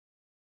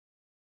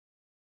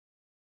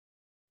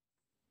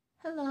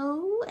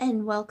Hello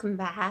and welcome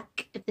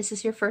back. If this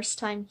is your first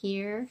time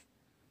here,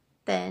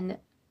 then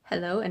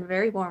hello and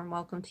very warm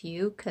welcome to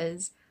you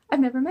because I've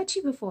never met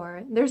you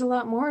before. There's a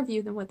lot more of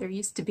you than what there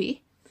used to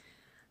be.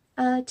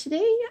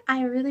 Today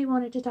I really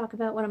wanted to talk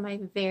about one of my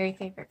very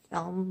favorite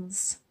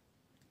films.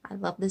 I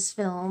love this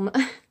film.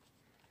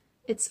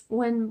 It's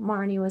When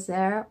Marnie Was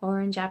There, or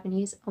in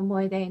Japanese,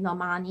 Omoide no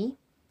Mani.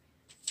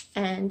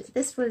 And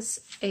this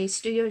was a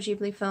Studio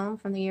Ghibli film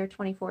from the year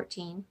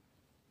 2014.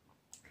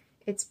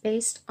 It's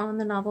based on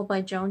the novel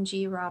by Joan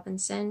G.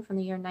 Robinson from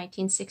the year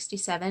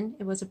 1967.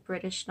 It was a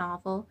British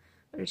novel,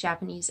 but a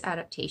Japanese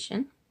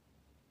adaptation.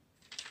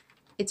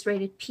 It's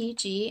rated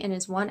PG and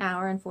is 1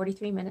 hour and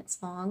 43 minutes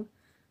long.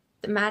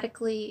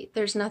 Thematically,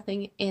 there's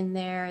nothing in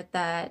there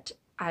that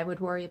I would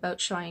worry about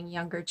showing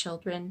younger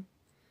children.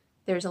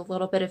 There's a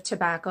little bit of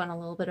tobacco and a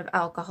little bit of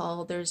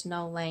alcohol. There's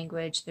no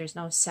language, there's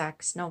no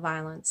sex, no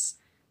violence.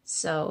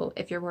 So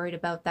if you're worried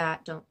about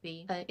that, don't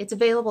be. It's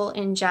available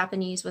in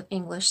Japanese with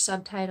English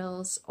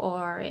subtitles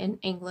or in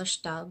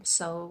English dub,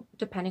 so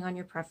depending on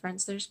your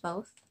preference, there's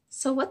both.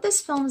 So what this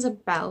film is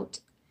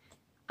about,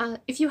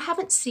 if you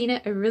haven't seen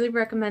it, I really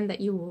recommend that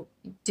you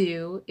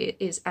do. It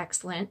is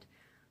excellent.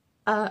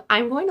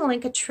 I'm going to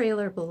link a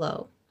trailer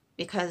below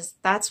because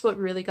that's what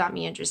really got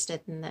me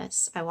interested in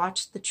this. I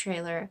watched the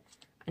trailer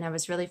and I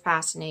was really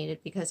fascinated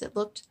because it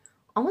looked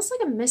almost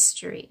like a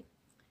mystery.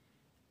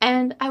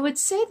 And I would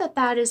say that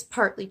that is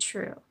partly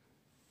true.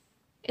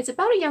 It's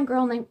about a young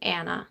girl named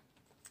Anna.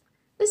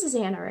 This is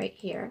Anna right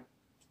here.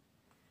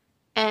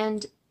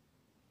 And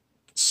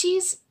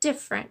she's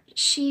different.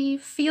 She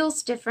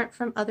feels different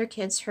from other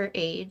kids her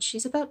age.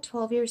 She's about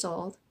 12 years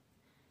old.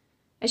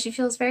 And she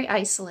feels very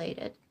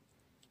isolated.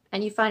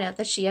 And you find out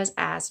that she has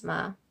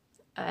asthma.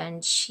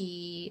 And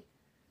she,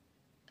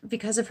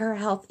 because of her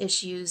health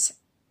issues,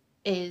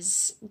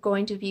 is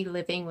going to be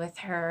living with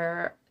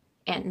her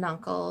aunt and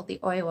uncle, the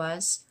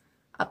Oiwas,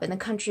 up in the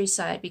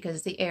countryside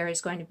because the air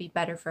is going to be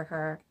better for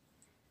her.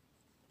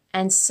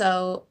 And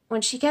so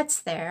when she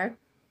gets there,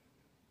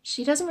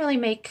 she doesn't really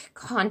make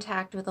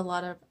contact with a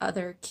lot of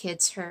other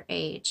kids her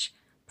age.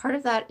 Part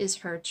of that is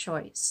her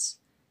choice.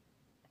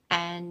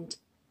 And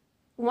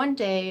one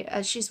day,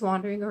 as she's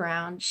wandering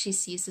around, she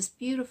sees this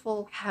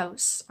beautiful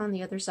house on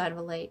the other side of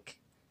a lake.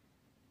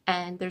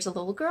 And there's a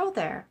little girl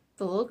there.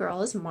 The little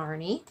girl is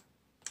Marnie.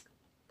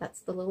 That's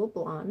the little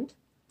blonde.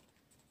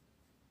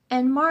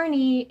 And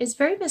Marnie is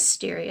very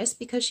mysterious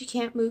because she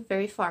can't move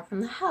very far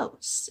from the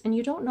house, and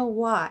you don't know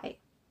why.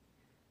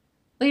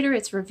 Later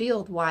it's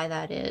revealed why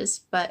that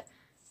is, but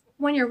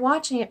when you're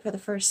watching it for the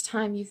first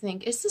time, you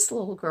think, is this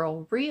little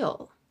girl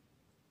real?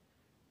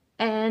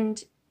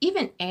 And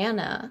even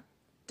Anna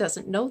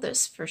doesn't know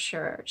this for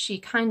sure. She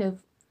kind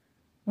of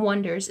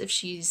wonders if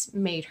she's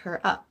made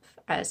her up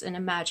as an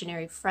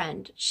imaginary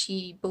friend.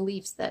 She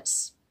believes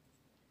this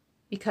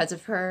because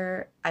of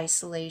her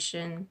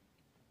isolation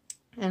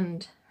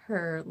and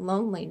her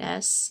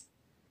loneliness.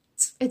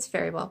 It's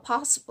very well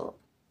possible.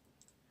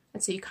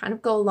 And so you kind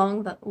of go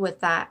along with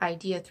that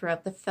idea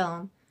throughout the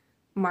film.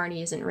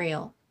 Marnie isn't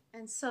real.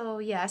 And so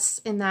yes,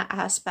 in that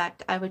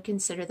aspect, I would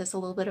consider this a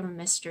little bit of a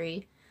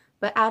mystery.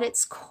 But at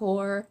its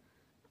core,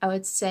 I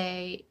would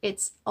say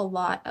it's a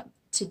lot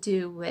to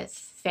do with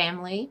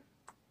family,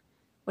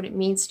 what it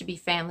means to be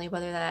family,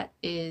 whether that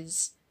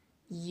is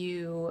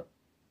you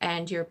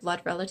and your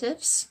blood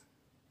relatives,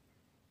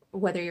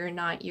 whether or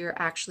not you're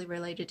actually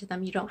related to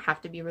them. You don't have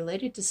to be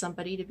related to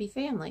somebody to be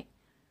family.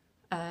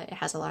 It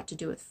has a lot to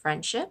do with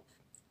friendship.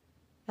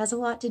 It has a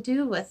lot to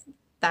do with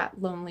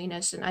that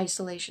loneliness and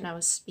isolation I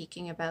was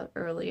speaking about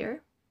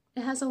earlier.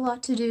 It has a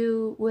lot to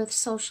do with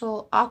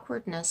social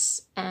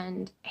awkwardness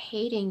and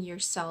hating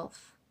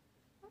yourself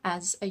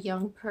as a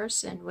young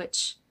person,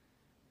 which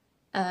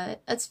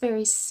it's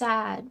very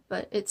sad,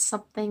 but it's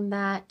something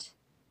that,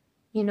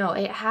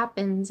 it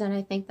happens, and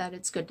I think that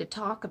it's good to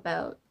talk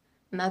about.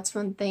 And that's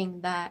one thing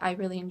that I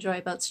really enjoy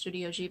about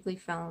Studio Ghibli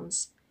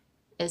films,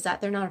 is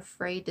that they're not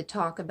afraid to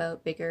talk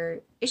about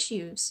bigger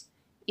issues.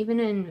 Even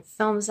in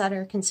films that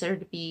are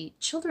considered to be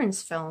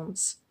children's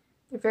films,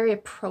 they're very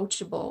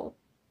approachable.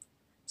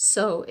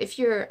 So if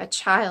you're a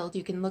child,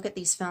 you can look at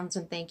these films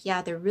and think,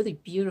 yeah, they're really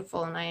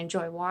beautiful and I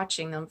enjoy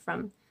watching them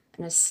from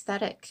an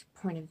aesthetic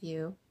point of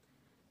view.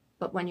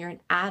 But when you're an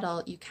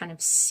adult, you kind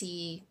of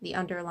see the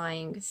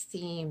underlying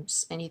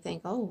themes and you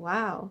think, oh,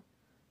 wow,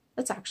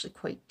 that's actually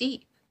quite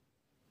deep.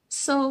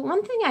 So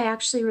one thing I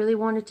actually really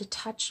wanted to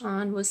touch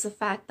on was the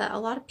fact that a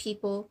lot of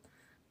people,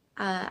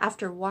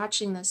 after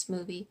watching this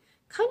movie,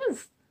 kind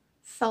of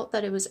felt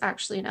that it was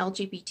actually an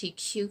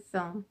LGBTQ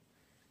film.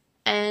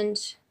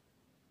 And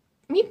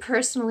me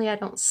personally, I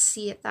don't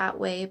see it that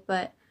way,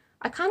 but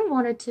I kind of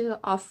wanted to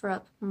offer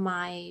up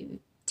my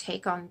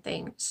take on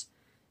things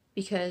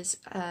because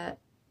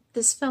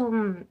this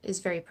film is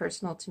very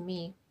personal to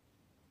me.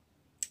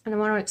 And I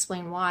want to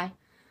explain why.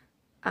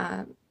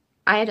 I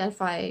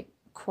identify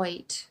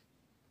quite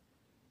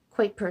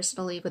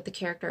personally with the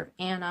character of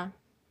Anna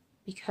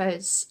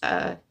because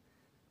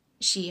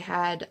she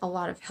had a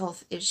lot of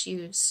health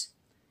issues,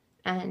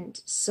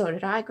 and so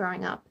did I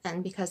growing up.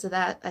 And because of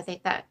that, I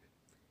think that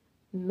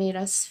made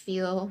us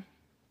feel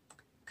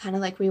kind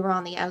of like we were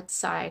on the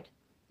outside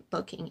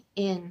looking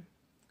in.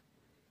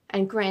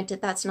 And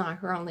granted, that's not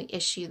her only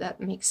issue that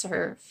makes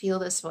her feel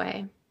this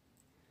way.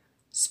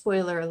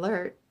 Spoiler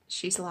alert,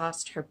 she's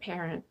lost her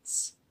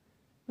parents.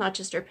 Not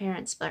just her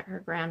parents, but her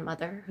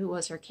grandmother, who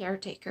was her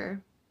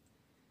caretaker.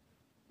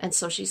 And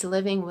so she's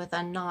living with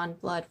a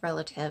non-blood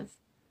relative,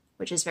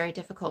 which is very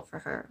difficult for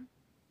her,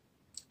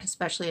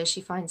 especially as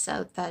she finds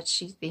out that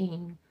she's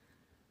being,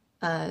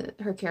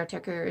 her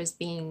caretaker is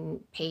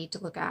being paid to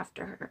look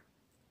after her.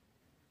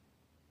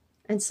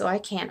 And so I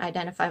can't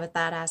identify with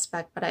that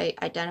aspect, but I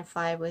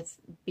identify with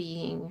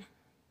being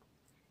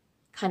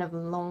kind of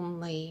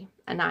lonely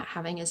and not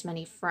having as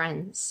many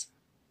friends.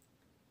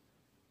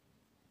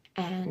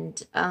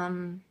 And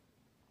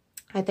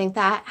I think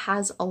that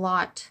has a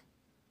lot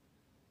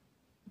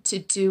to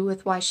do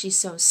with why she's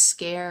so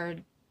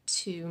scared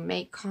to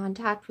make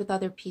contact with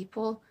other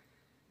people.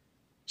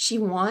 She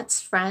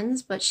wants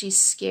friends, but she's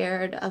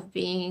scared of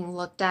being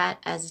looked at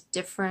as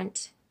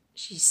different.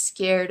 She's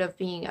scared of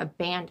being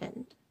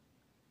abandoned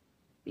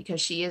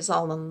because she is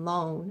all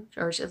alone,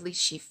 or at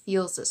least she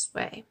feels this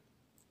way,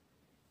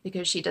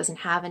 because she doesn't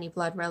have any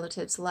blood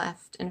relatives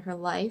left in her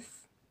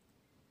life.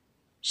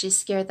 She's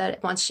scared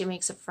that once she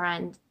makes a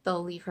friend,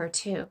 they'll leave her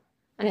too.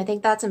 And I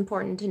think that's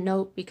important to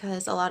note,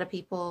 because a lot of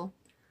people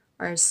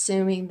are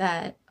assuming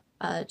that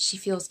she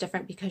feels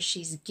different because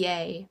she's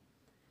gay.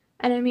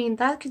 And I mean,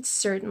 that could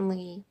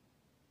certainly,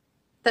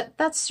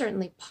 that's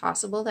certainly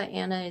possible that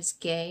Anna is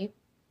gay.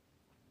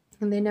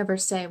 And they never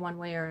say one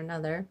way or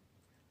another.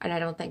 And I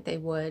don't think they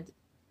would.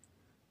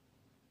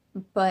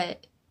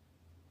 But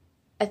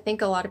I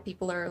think a lot of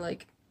people are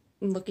like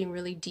looking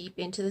really deep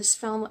into this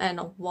film, and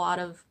a lot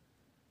of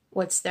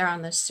what's there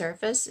on the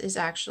surface is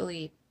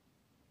actually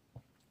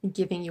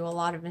giving you a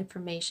lot of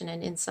information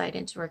and insight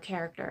into her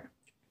character.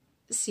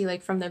 See,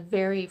 like from the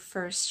very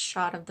first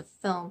shot of the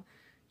film,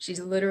 she's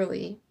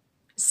literally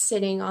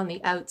sitting on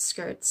the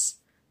outskirts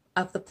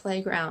of the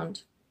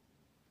playground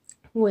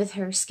with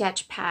her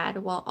sketch pad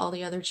while all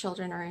the other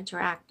children are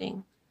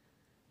interacting.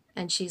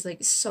 And she's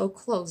like so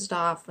closed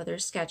off with her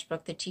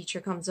sketchbook. The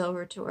teacher comes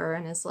over to her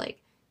and is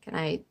like, "Can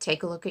I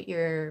take a look at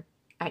your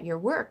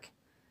work?"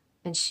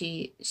 And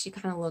she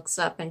kind of looks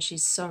up, and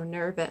she's so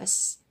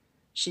nervous.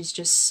 She's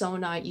just so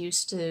not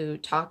used to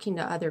talking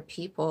to other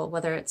people,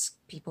 whether it's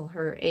people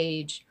her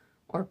age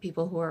or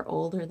people who are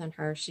older than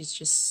her. She's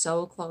just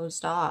so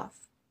closed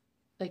off.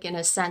 Like, in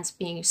a sense,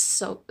 being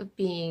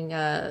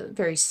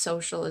very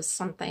social is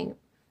something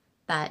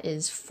that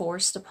is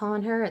forced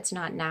upon her. It's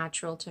not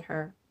natural to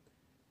her.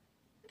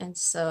 And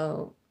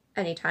so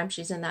anytime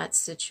she's in that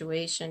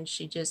situation,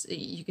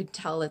 you could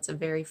tell it's a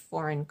very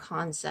foreign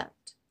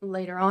concept.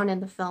 Later on in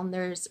the film,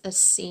 there's a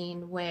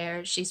scene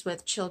where she's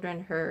with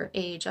children her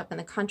age up in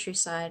the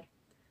countryside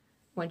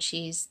when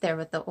she's there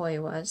with the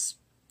Oiwas.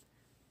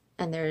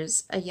 And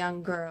there's a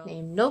young girl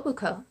named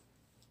Nobuko.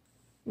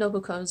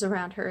 Nobuko's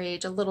around her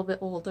age, a little bit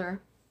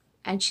older,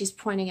 and she's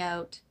pointing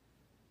out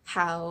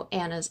how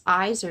Anna's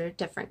eyes are a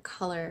different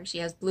color. She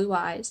has blue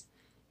eyes.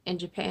 In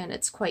Japan,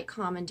 it's quite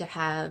common to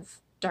have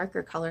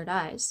darker colored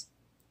eyes.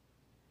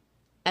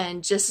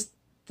 And just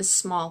the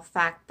small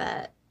fact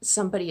that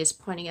somebody is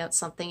pointing out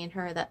something in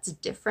her that's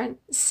different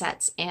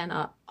sets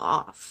Anna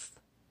off.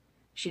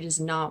 She does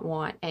not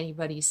want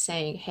anybody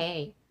saying,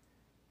 "Hey,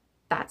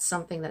 that's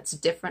something that's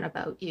different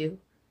about you."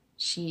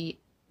 She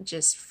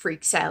just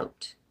freaks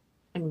out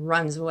and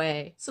runs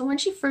away. So when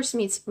she first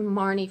meets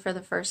Marnie for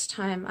the first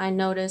time, I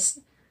noticed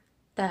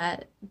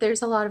that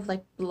there's a lot of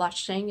like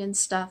blushing and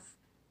stuff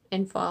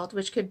involved,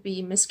 which could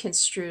be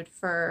misconstrued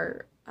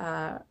for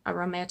a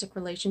romantic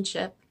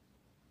relationship.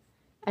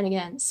 And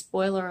again,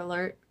 spoiler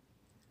alert,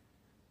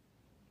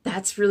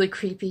 that's really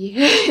creepy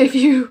if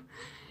you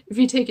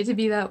take it to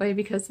be that way,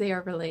 because they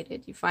are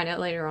related. You find out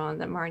later on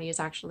that Marnie is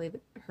actually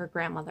her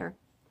grandmother.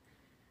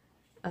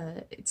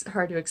 It's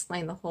hard to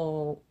explain the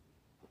whole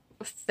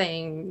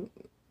thing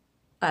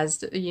as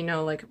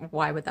to, like,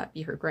 why would that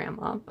be her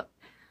grandma,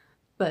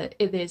 but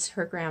it is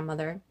her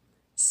grandmother.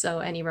 So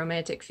any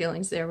romantic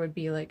feelings there would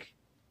be like,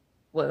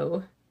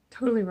 whoa,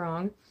 totally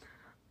wrong.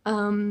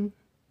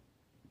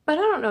 But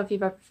I don't know if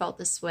you've ever felt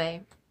this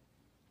way.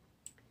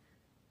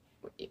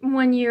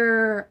 When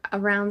you're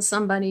around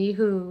somebody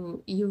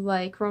who you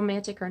like,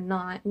 romantic or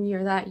not, and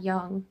you're that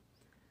young,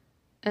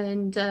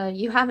 and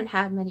you haven't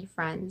had many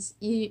friends,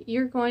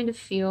 you're going to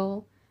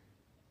feel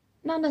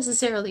not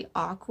necessarily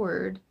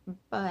awkward,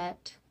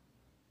 but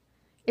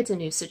it's a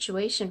new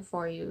situation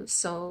for you.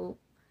 So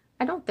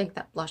I don't think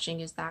that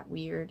blushing is that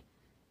weird.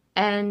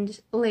 And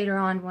later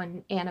on,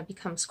 when Anna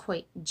becomes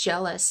quite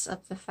jealous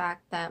of the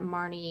fact that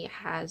Marnie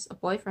has a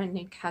boyfriend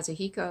named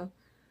Kazuhiko,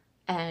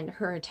 and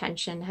her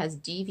attention has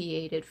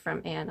deviated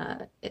from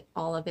Anna,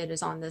 all of it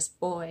is on this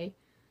boy.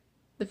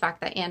 The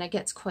fact that Anna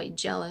gets quite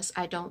jealous,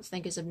 I don't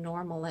think is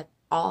abnormal at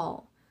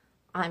all.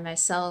 I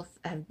myself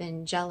have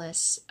been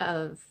jealous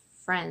of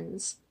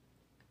friends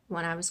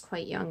when I was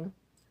quite young,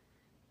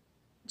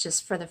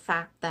 just for the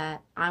fact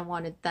that I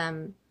wanted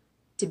them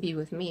to be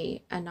with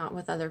me and not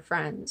with other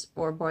friends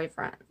or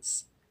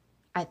boyfriends.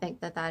 I think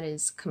that that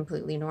is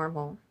completely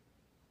normal.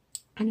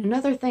 And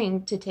another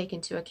thing to take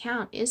into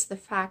account is the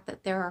fact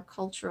that there are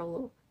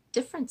cultural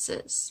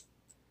differences.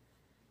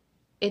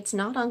 It's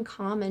not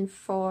uncommon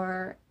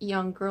for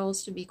young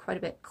girls to be quite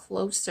a bit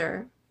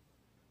closer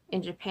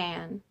in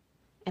Japan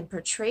and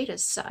portrayed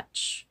as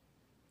such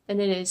than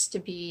it is to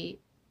be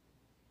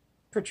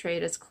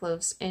portrayed as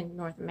close in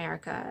North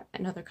America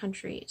and other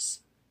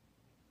countries.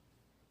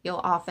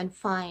 You'll often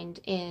find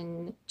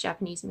in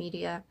Japanese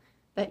media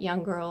that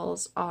young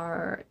girls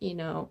are,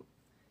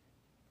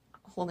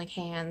 holding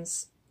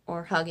hands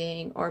or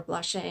hugging or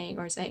blushing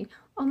or saying,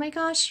 "Oh my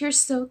gosh, you're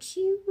so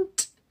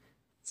cute."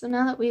 So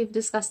now that we've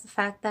discussed the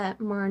fact that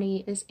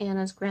Marnie is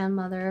Anna's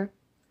grandmother,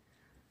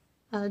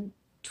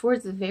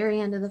 towards the very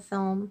end of the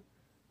film,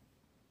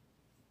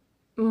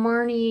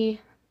 Marnie,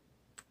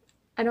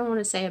 I don't want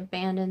to say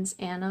abandons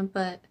Anna,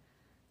 but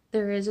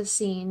there is a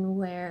scene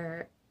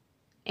where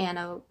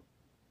Anna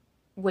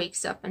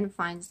wakes up and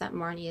finds that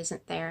Marnie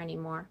isn't there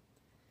anymore.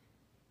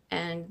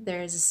 And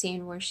there's a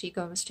scene where she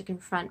goes to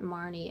confront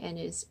Marnie and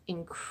is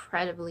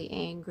incredibly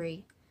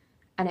angry.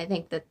 And I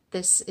think that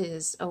this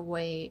is a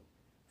way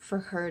for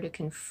her to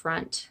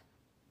confront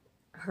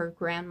her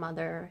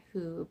grandmother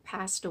who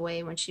passed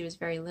away when she was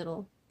very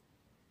little.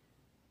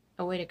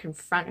 A way to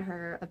confront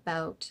her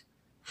about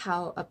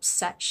how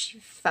upset she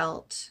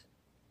felt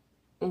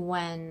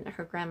when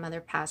her grandmother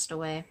passed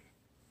away.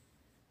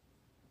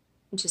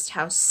 Just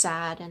how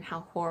sad and how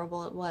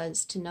horrible it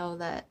was to know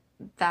that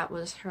that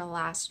was her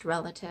last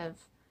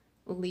relative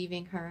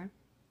leaving her.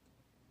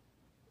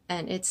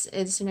 And it's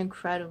an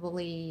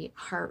incredibly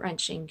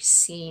heart-wrenching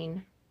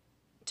scene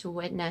to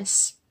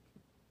witness.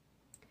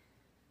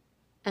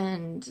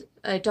 And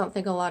I don't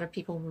think a lot of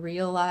people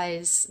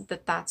realize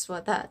that that's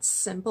what that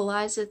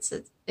symbolizes.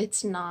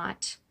 It's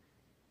not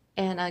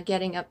Anna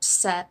getting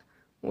upset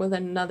with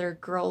another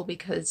girl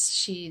because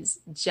she's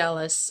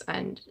jealous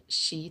and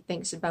she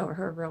thinks about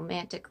her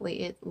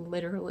romantically. It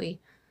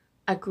literally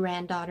a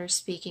granddaughter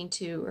speaking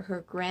to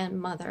her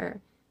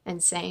grandmother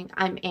and saying,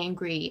 "I'm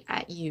angry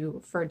at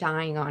you for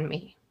dying on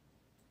me."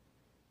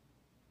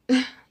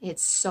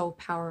 It's so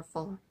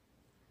powerful.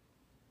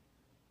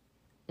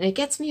 And it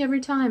gets me every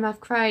time.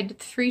 I've cried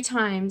 3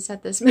 times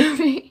at this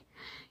movie.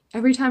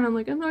 Every time I'm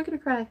like, I'm not gonna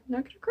cry. I'm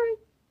not gonna cry.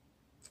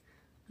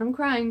 I'm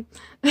crying.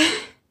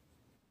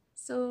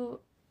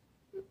 So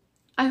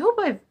I hope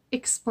I've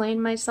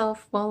explained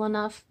myself well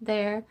enough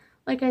there.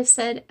 Like I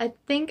said, I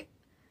think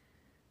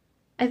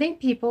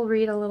people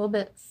read a little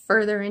bit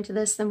further into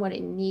this than what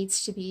it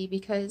needs to be,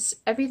 because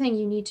everything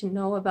you need to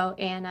know about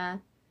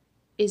Anna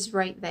is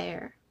right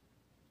there.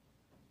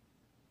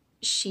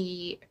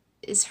 She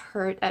is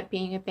hurt at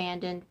being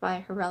abandoned by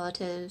her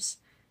relatives.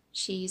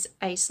 She's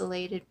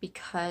isolated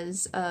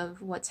because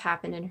of what's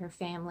happened in her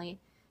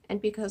family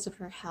and because of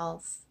her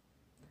health.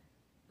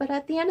 But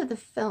at the end of the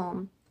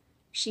film,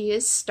 she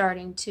is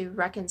starting to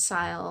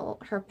reconcile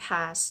her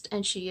past,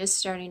 and she is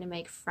starting to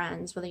make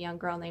friends with a young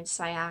girl named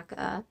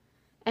Sayaka,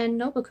 and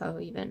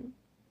Nobuko even.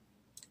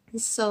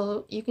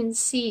 So you can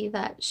see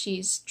that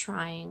she's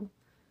trying,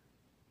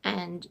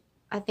 and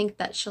I think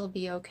that she'll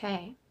be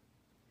okay.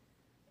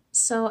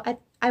 So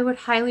I would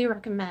highly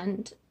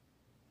recommend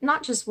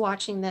not just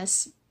watching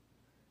this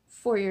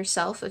for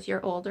yourself if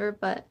you're older,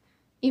 but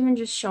even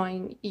just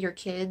showing your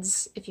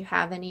kids if you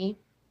have any.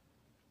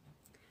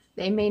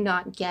 They may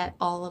not get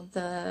all of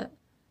the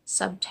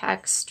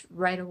subtext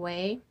right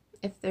away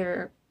if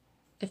they're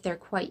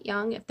quite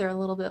young. If they're a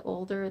little bit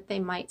older, they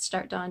might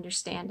start to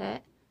understand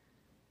it.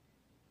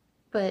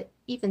 But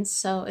even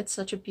so, it's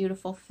such a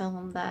beautiful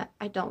film that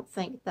I don't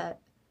think that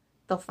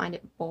they'll find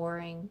it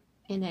boring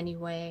in any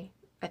way.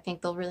 I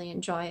think they'll really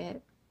enjoy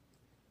it.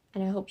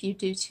 And I hope you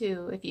do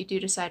too, if you do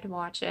decide to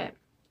watch it.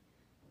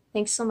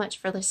 Thanks so much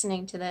for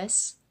listening to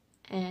this,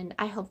 and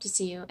I hope to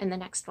see you in the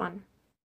next one.